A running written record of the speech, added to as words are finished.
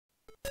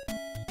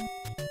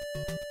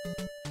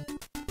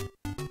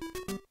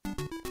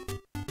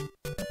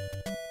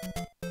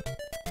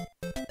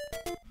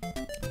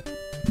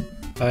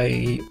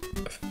I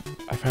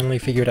finally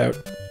figured out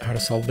how to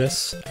solve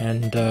this,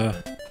 and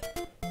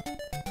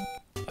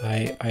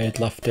I had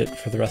left it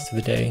for the rest of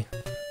the day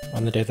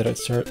on the day that I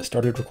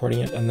started recording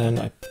it, and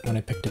then when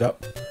I picked it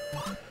up,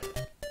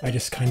 I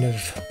just kind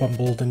of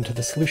bumbled into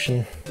the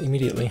solution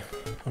immediately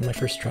on my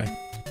first try.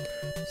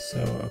 So,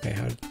 okay,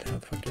 how the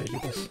fuck did I do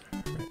this?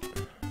 Right.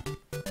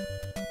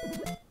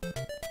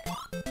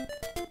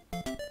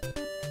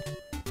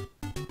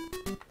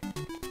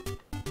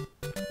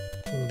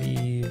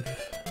 Leave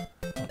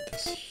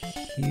this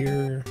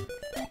here.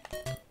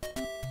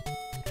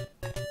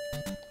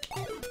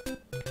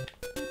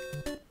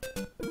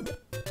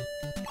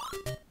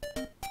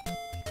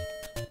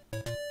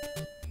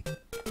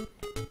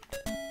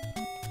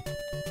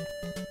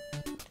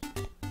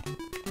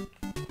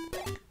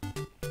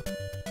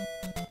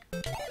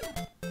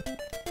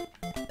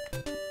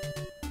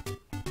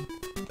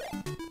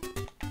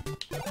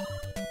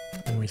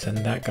 And we send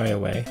that guy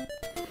away.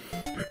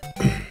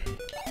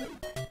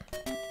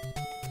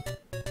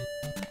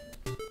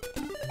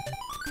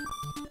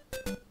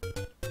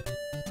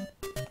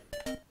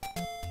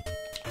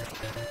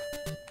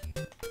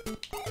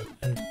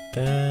 And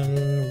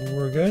then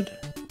we're good?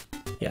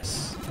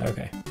 Yes,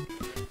 okay.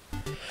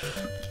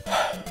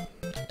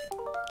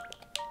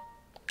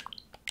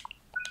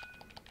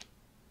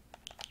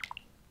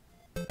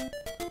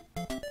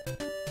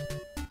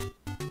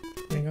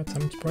 We got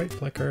some sprite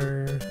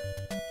flicker.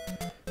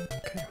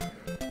 Okay.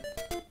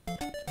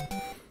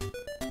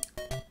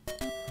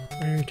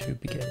 Where to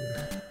begin?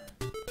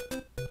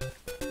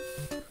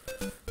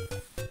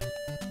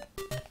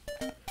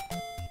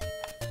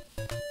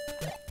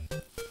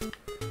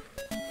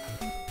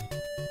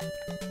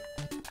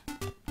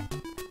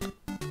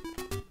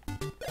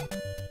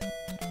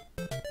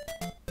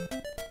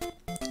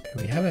 Okay,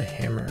 we have a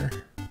hammer.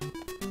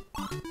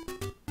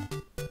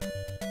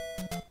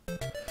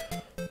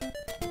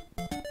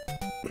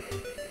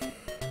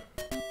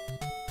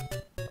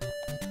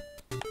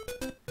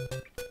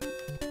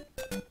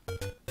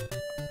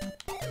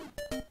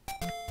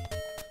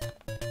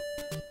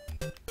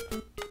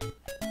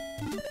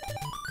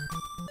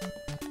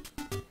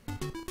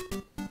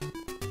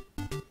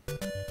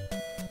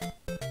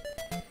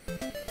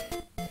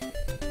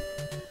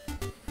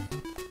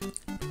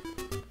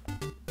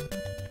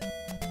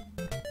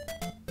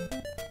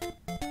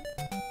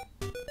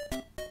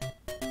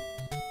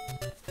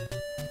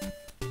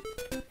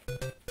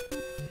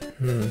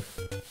 I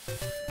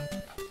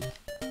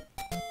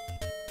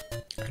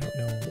don't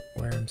know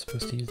where I'm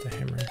supposed to use the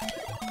hammer.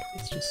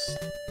 Let's just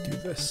do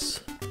this.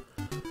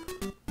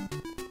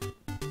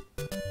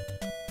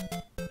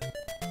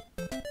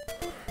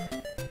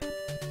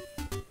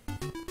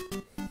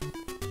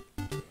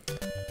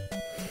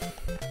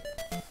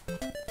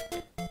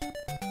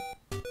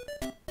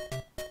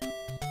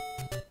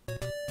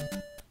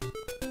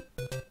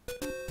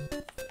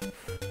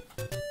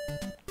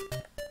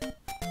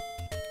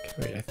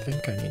 Wait, I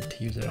think I need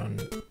to use it on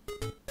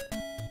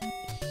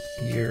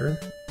here.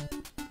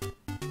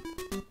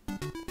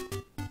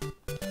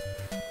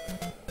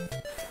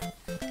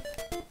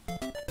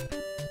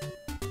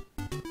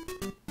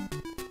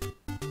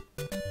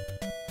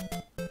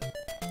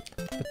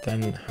 But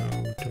then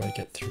how do I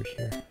get through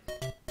here?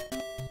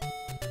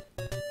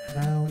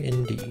 How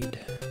indeed.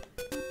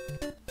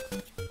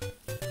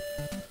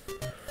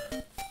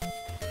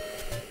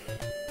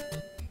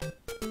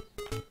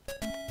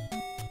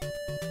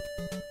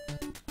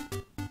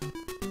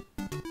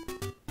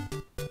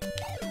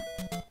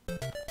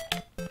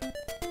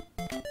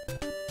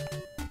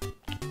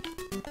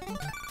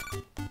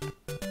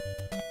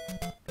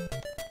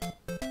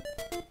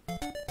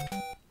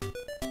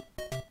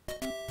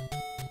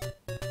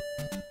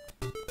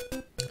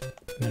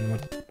 And then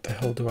what the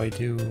hell do I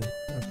do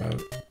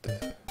about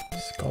the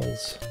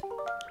skulls?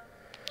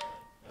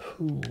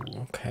 Ooh,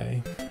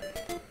 okay.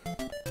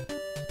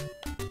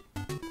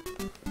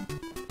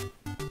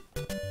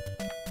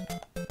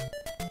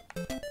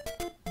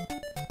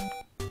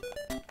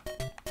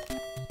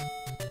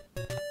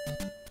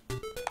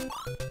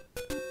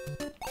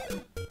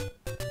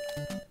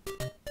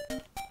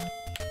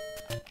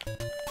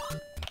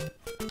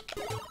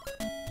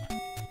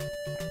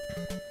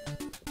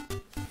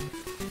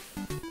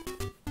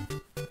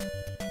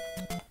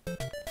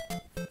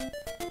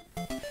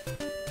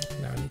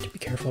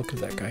 Careful,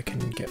 because that guy can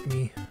get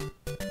me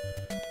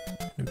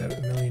in about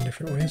a million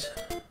different ways.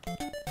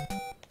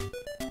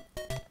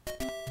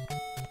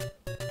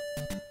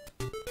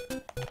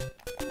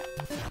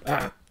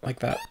 Ah, like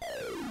that.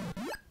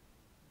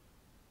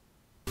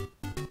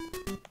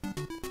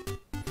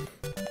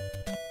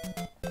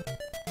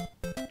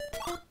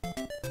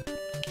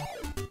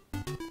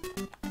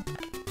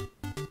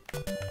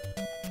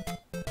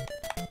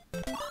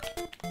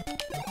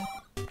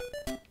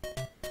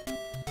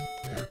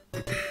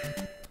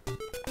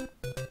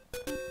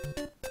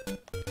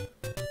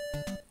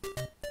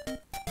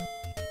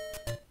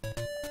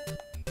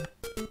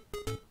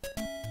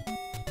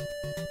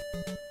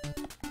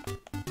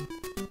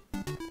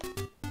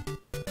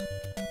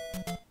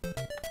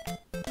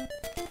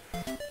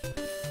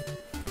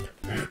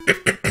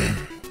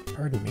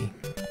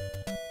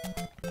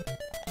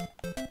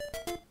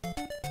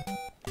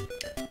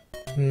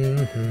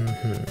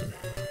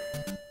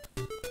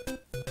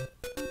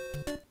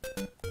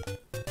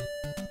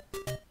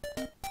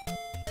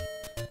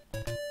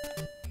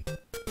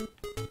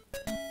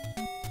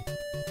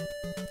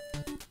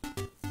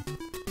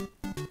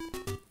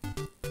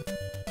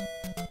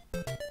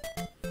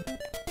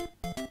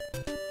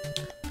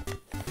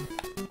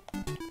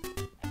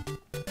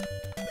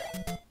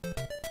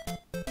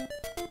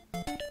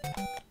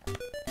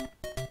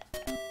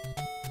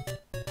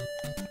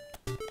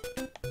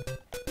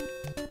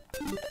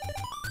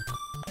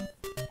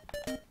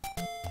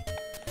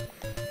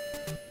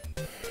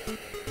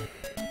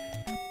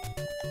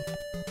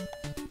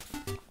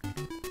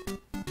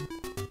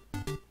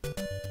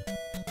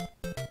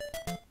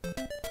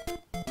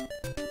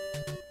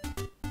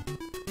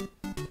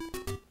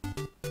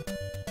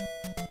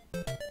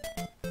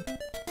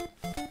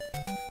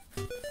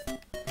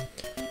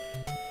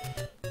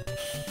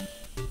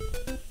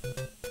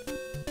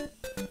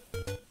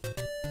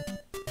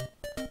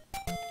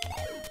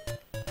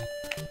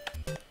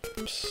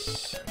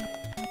 Oops.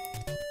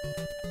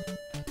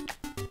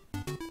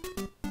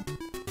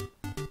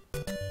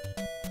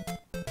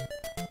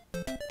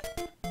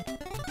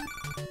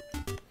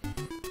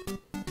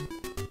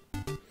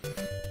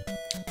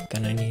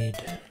 Then I need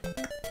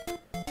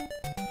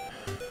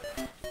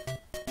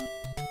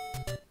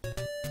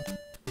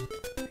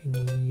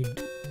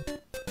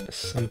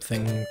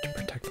something to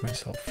protect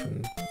myself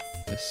from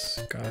this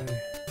guy.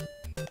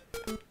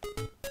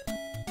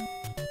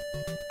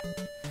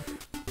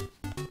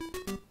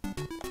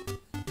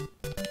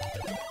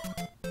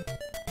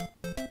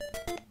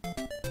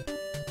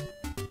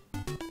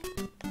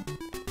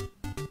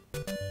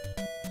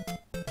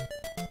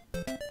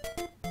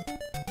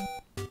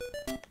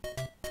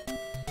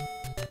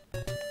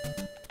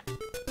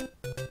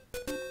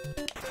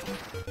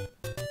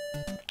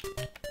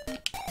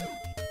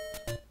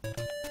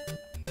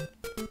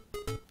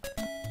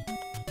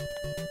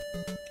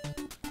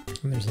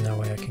 There's no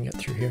way I can get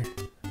through here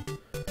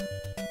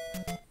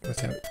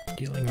without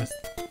dealing with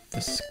the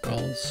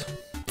skulls.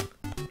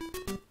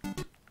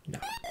 No.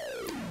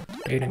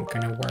 It ain't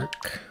gonna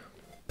work.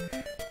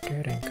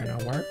 It ain't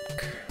gonna work.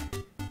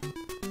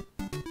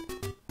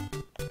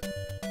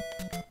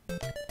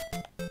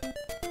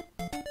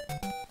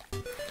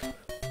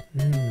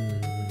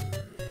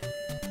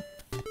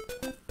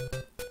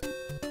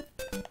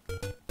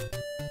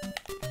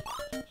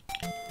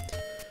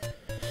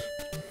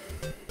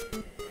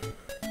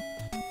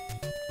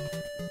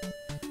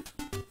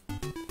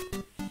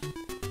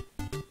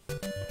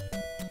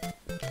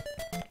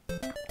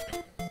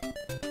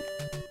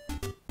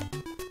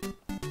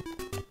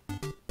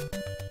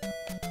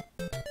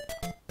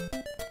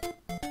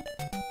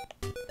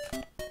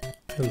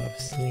 I love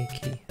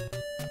Sneaky.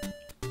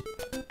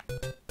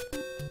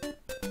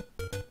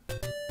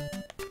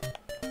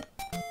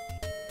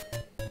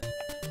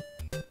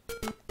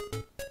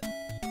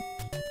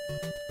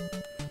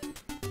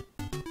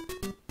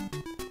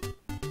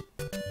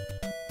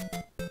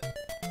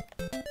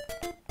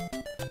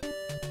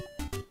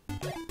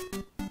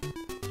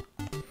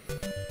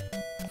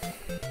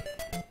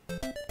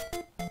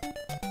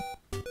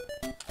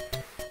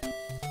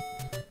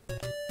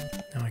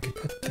 Now I could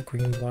put the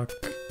green block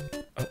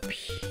up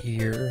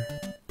here.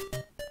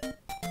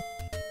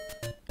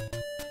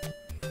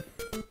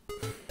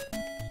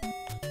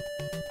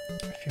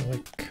 I feel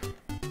like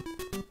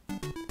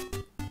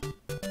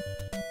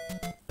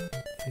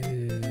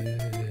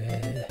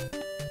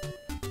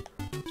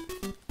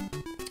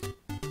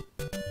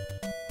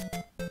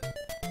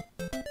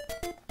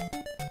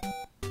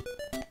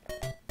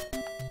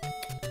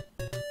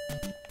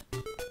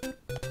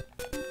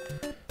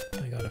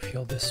I gotta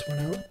feel this one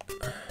out.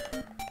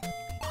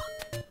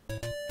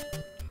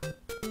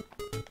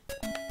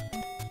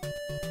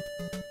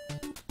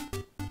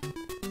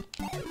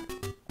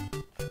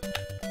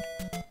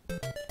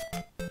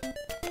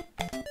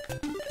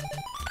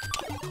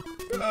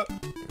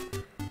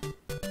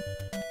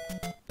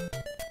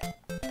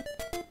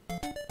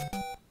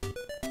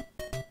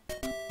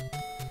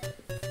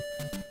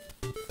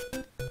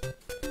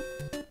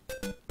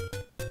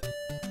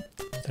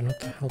 Then what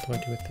the hell do I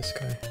do with this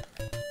guy?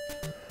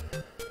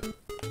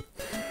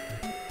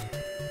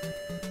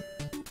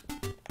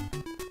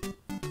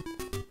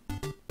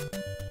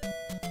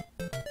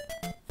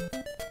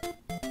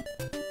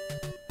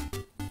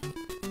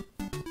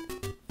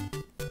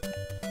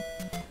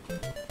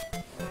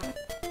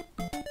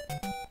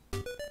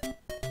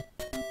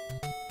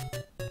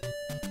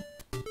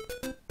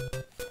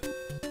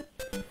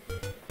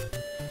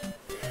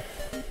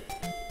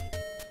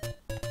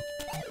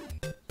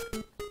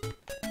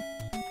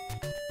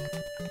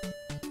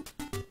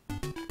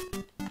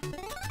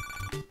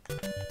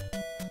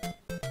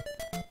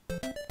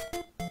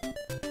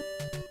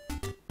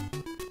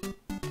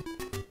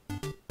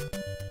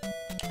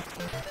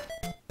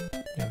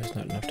 Yeah, there's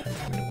not enough time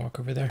for me to walk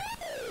over there.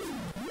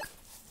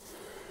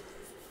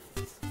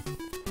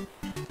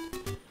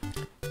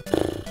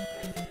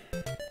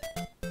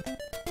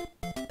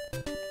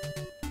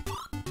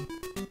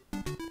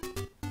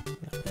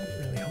 That won't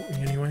really help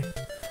me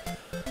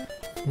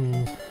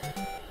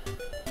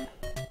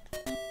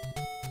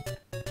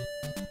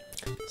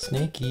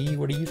Snakey,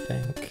 what do you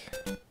think?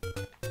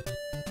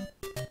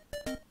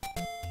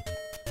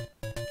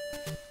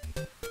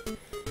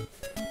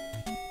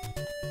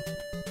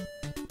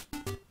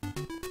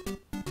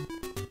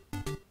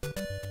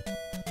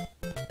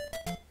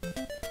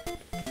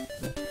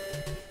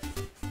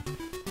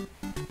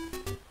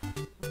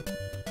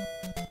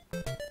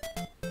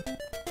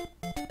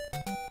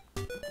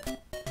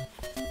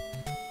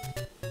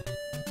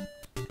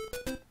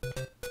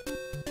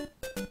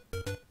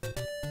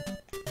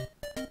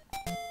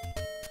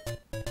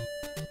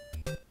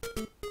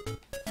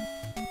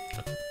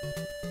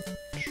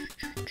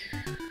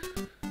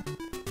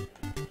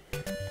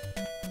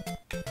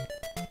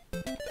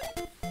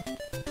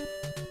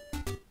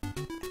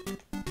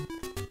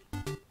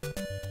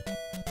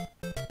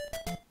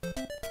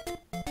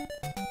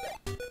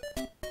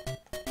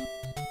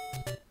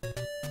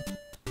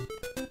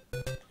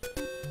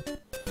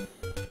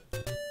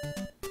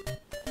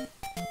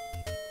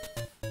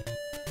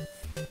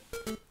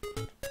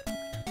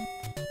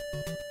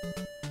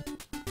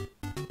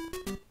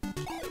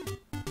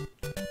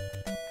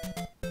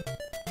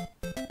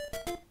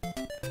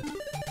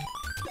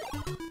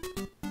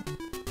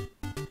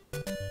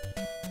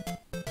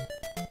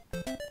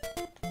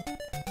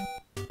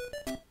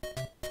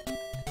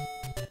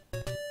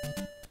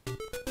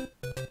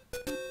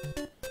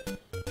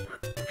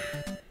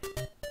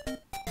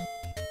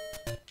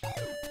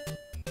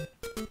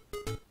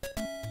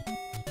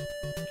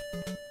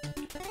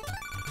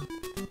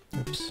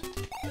 Oops.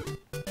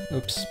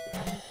 Oops.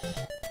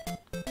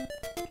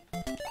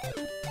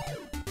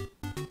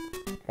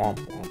 Womp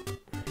womp.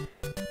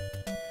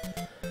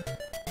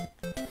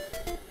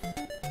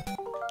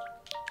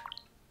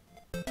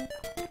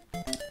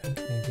 I think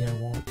maybe I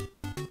want...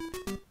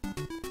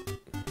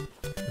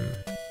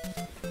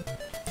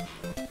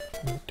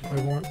 What do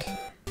I want?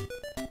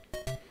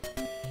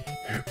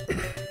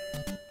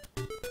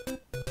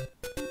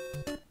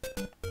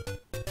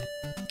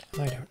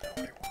 I don't know what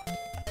I want.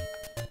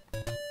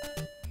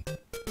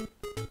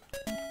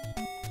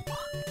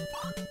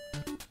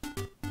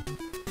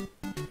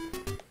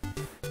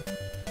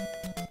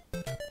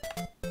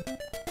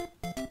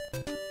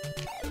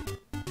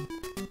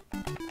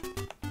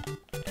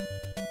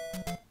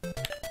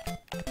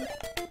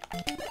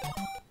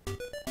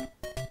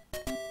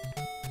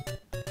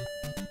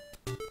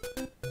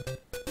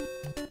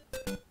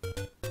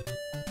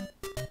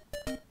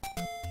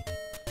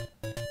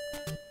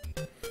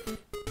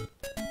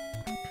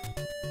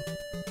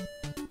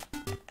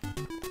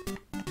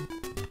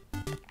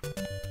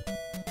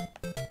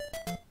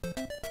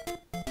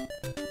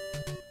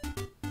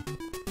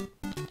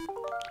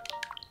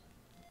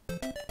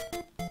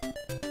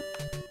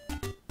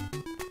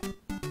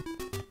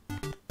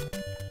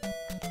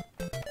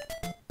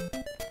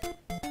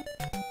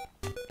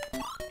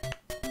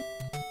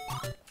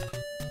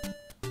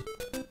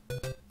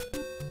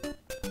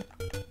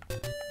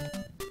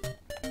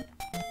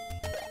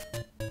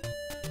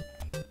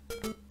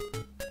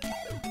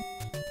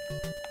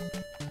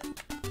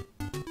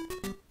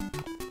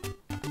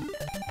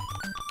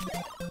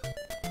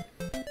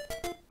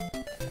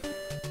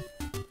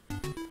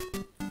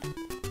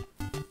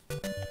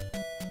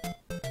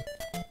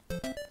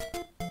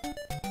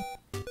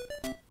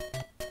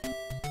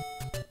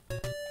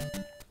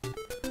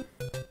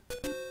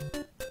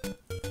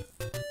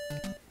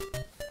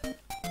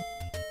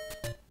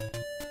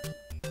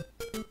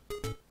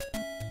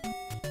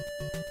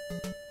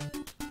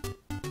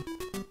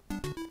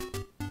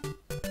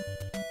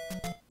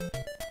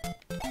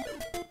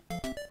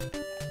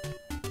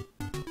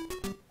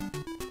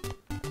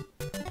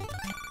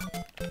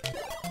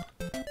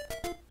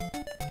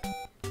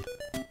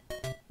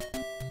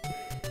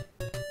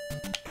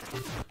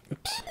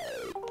 Oops.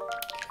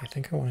 I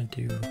think I want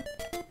to do...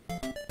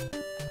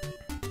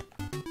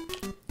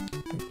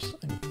 Oops,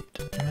 I need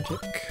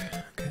magic.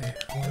 Okay,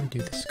 I want to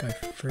do this guy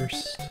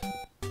first.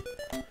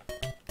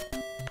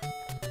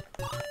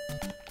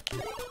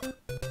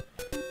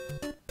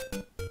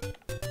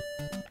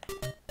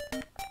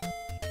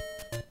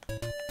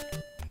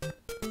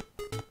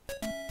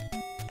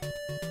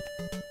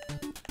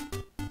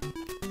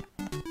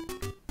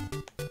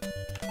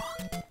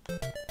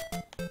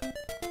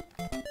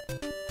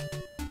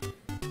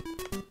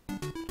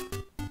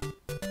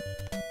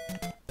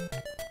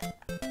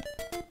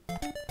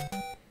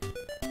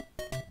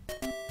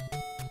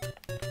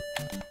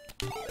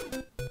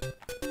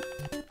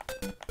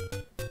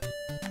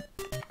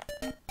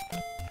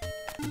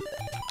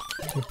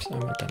 Oops,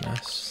 I'm a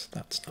dumbass.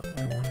 That's not what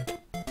I wanted.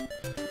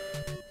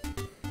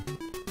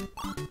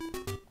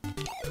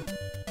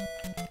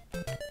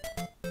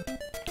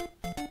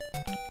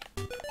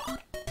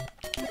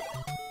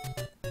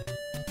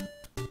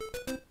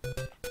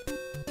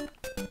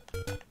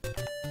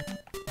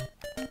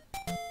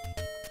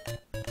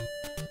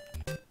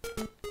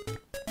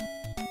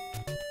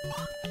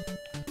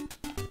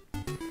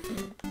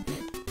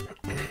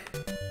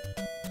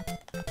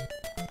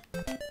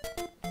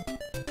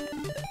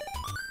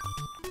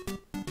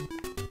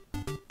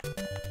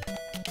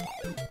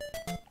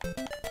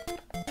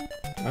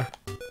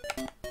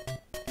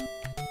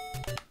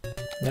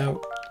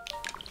 No.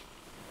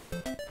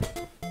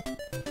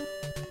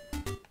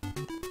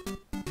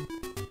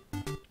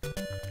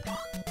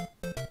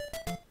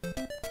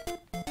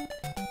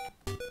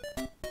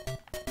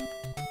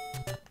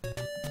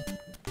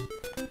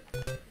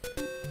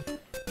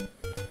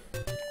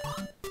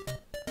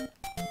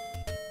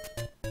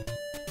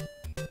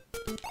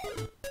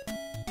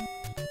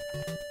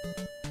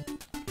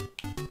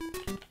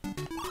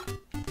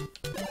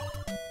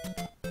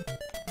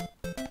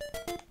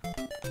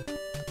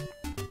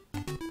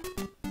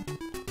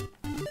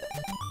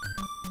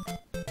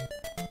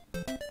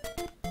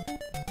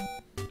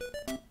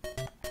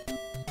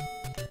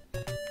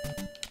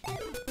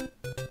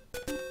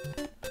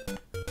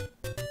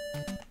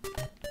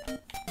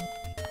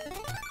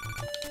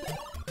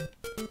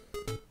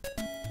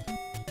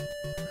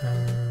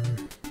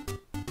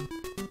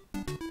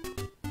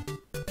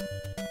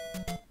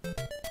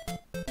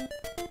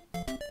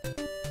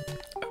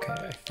 Okay,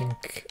 I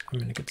think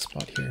I'm in a good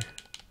spot here.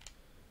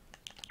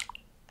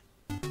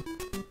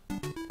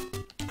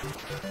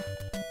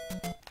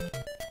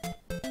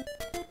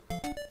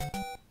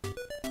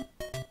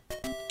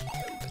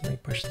 Let me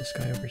push this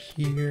guy over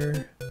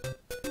here.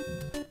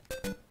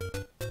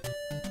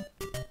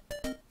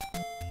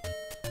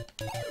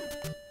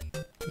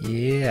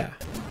 Yeah.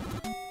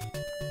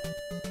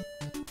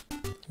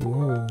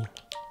 Ooh.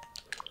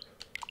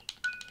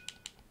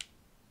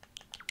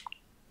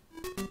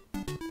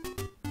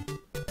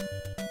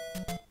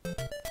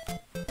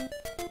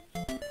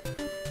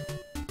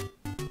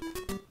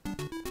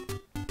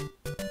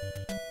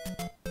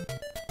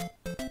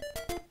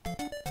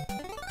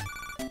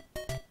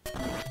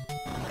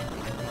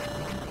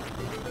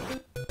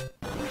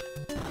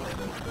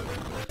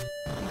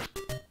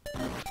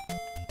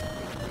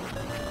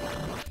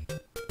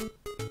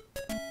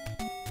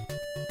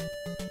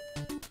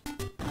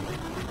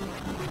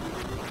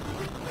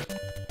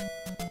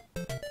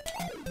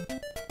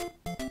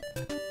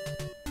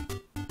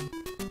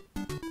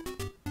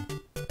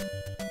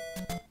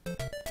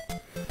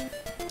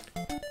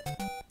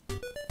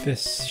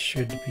 This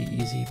should be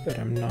easy, but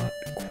I'm not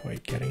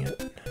quite getting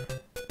it.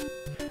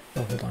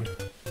 Oh, hold on.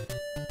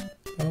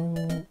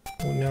 Oh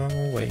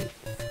no, wait.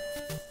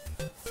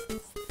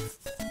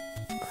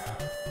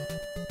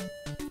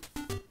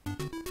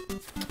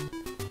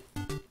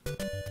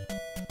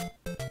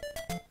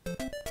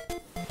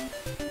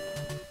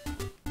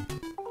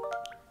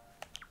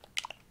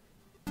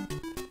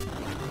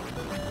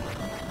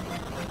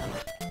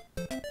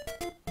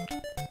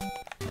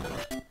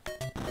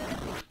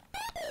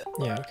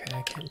 Yeah, okay,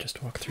 I can't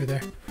just walk through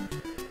there.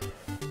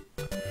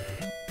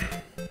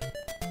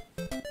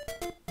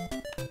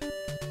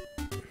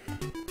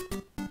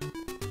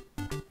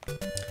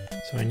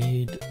 So I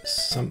need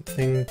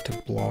something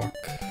to block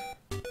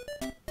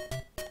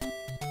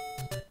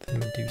the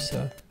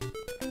Medusa.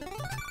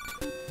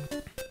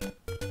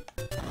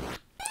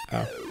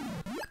 Oh.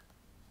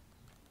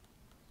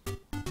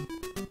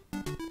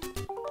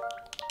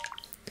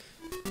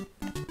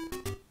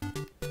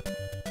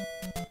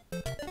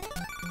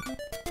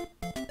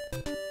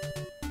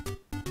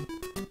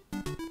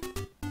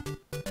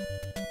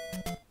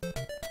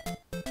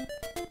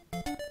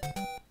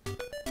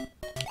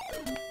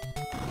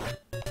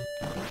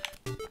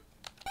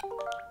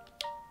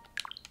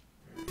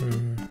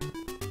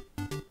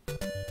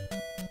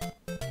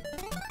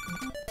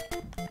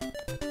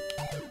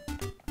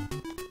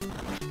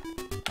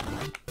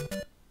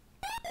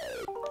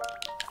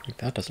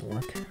 That doesn't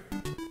work.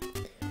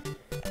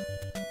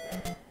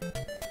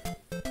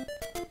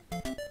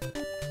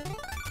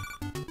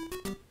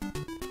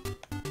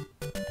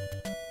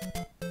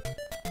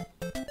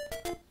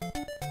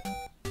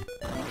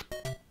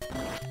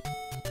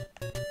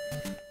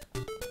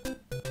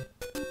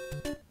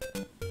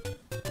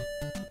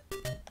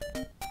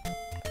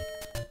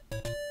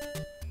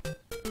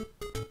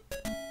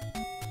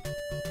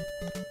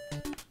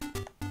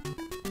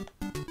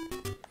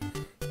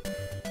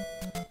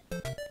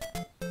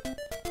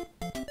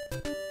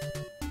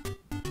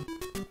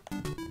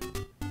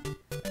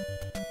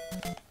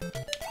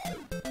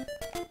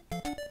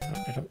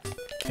 I don't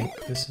think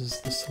this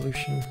is the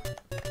solution.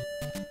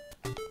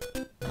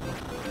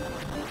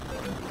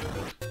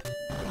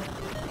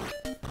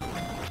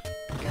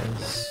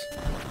 Because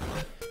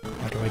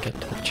how do I get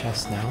to the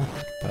chest now?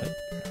 But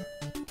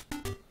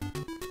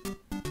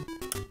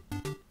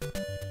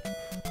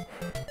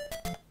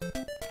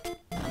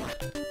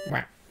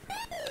wow.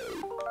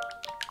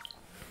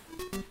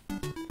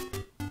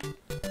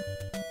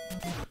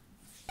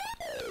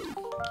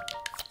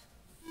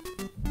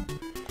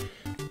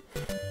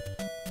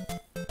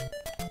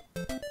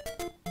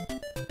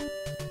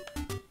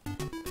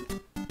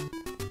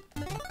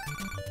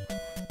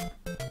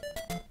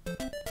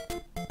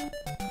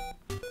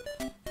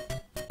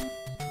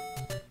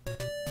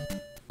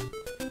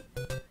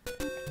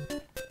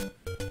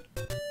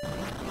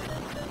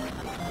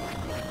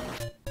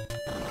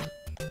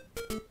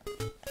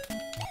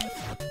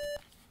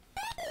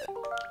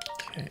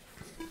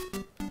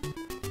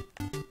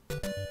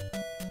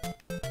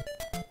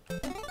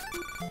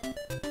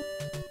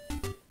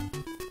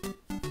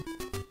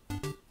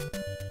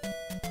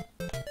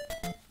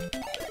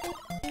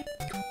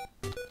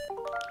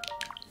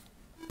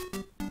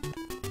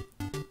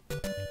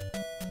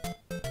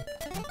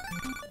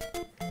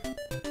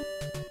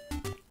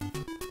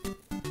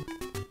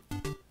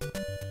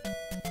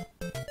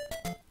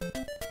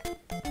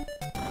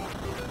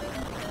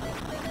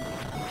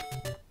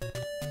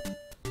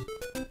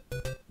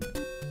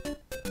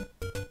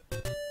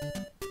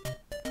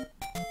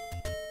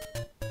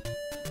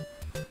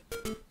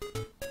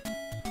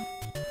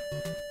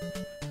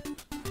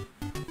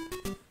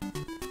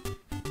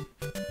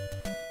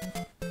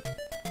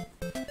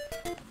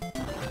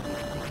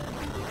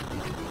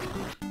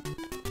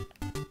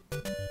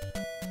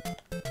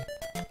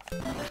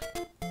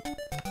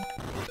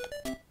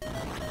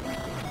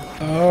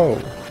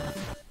 Oh!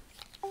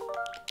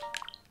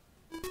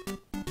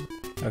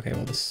 Okay,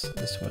 well this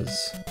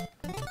was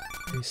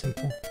pretty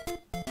simple.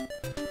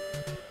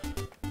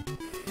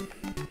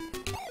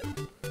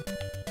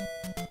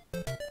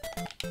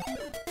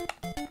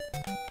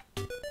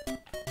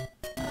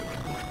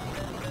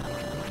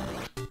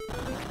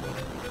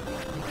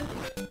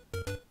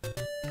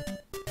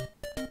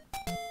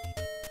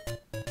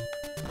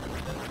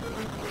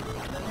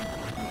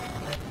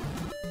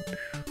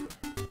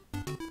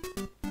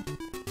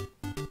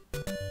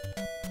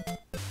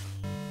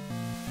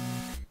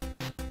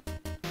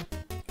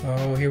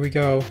 Oh, here we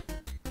go.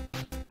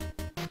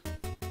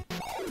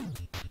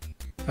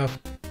 Oh.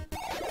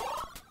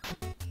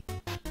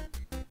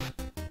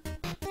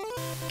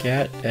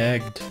 Get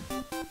egged.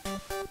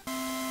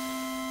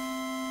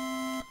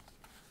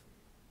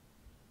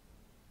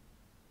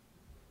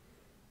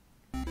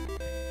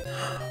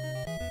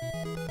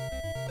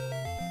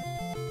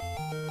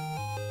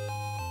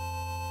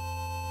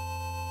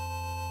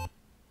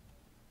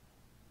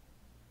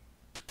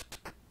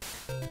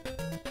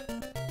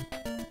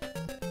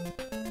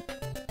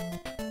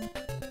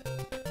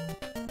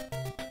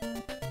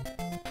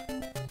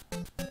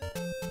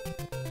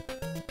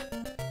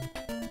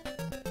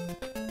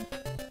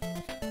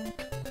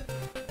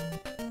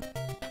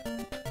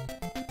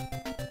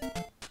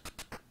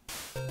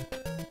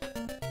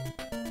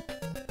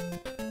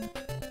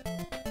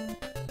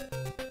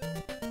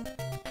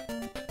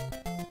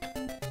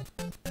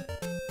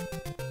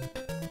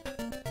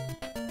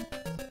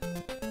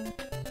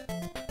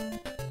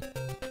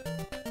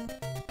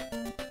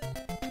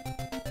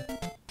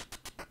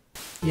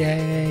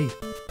 Yay!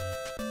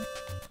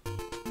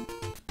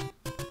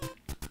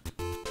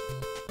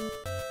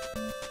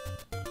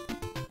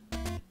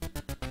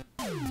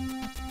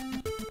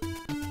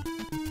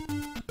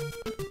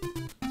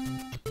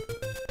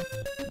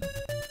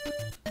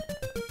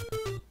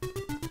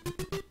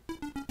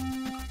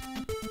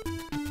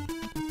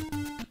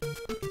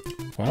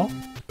 Well,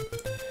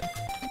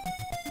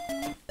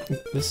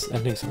 this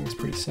ending song is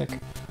pretty sick.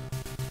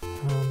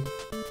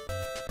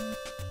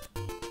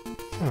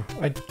 Oh,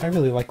 I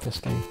really like this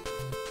game.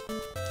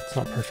 It's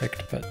not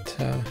perfect, but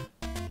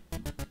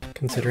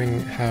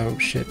considering how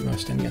shit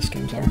most NES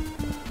games are,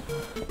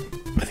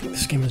 I think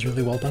this game is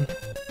really well done.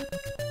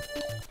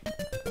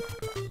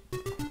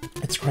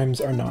 Its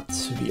crimes are not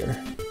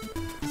severe,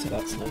 so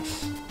that's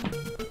nice.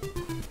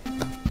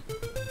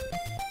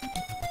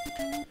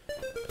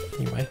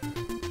 Anyway.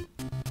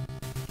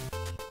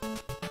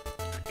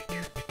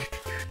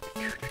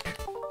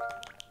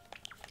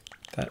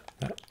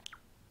 That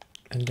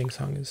ending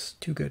song is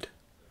too good.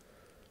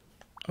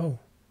 Oh,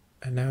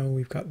 and now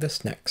we've got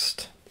this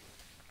next.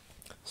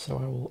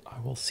 So I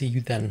will see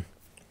you then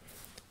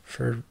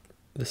for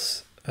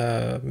this.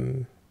 I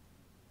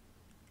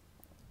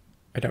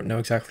don't know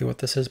exactly what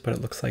this is, but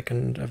it looks like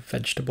a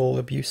vegetable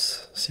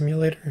abuse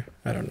simulator.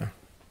 I don't know.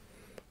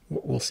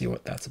 We'll see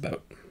what that's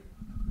about.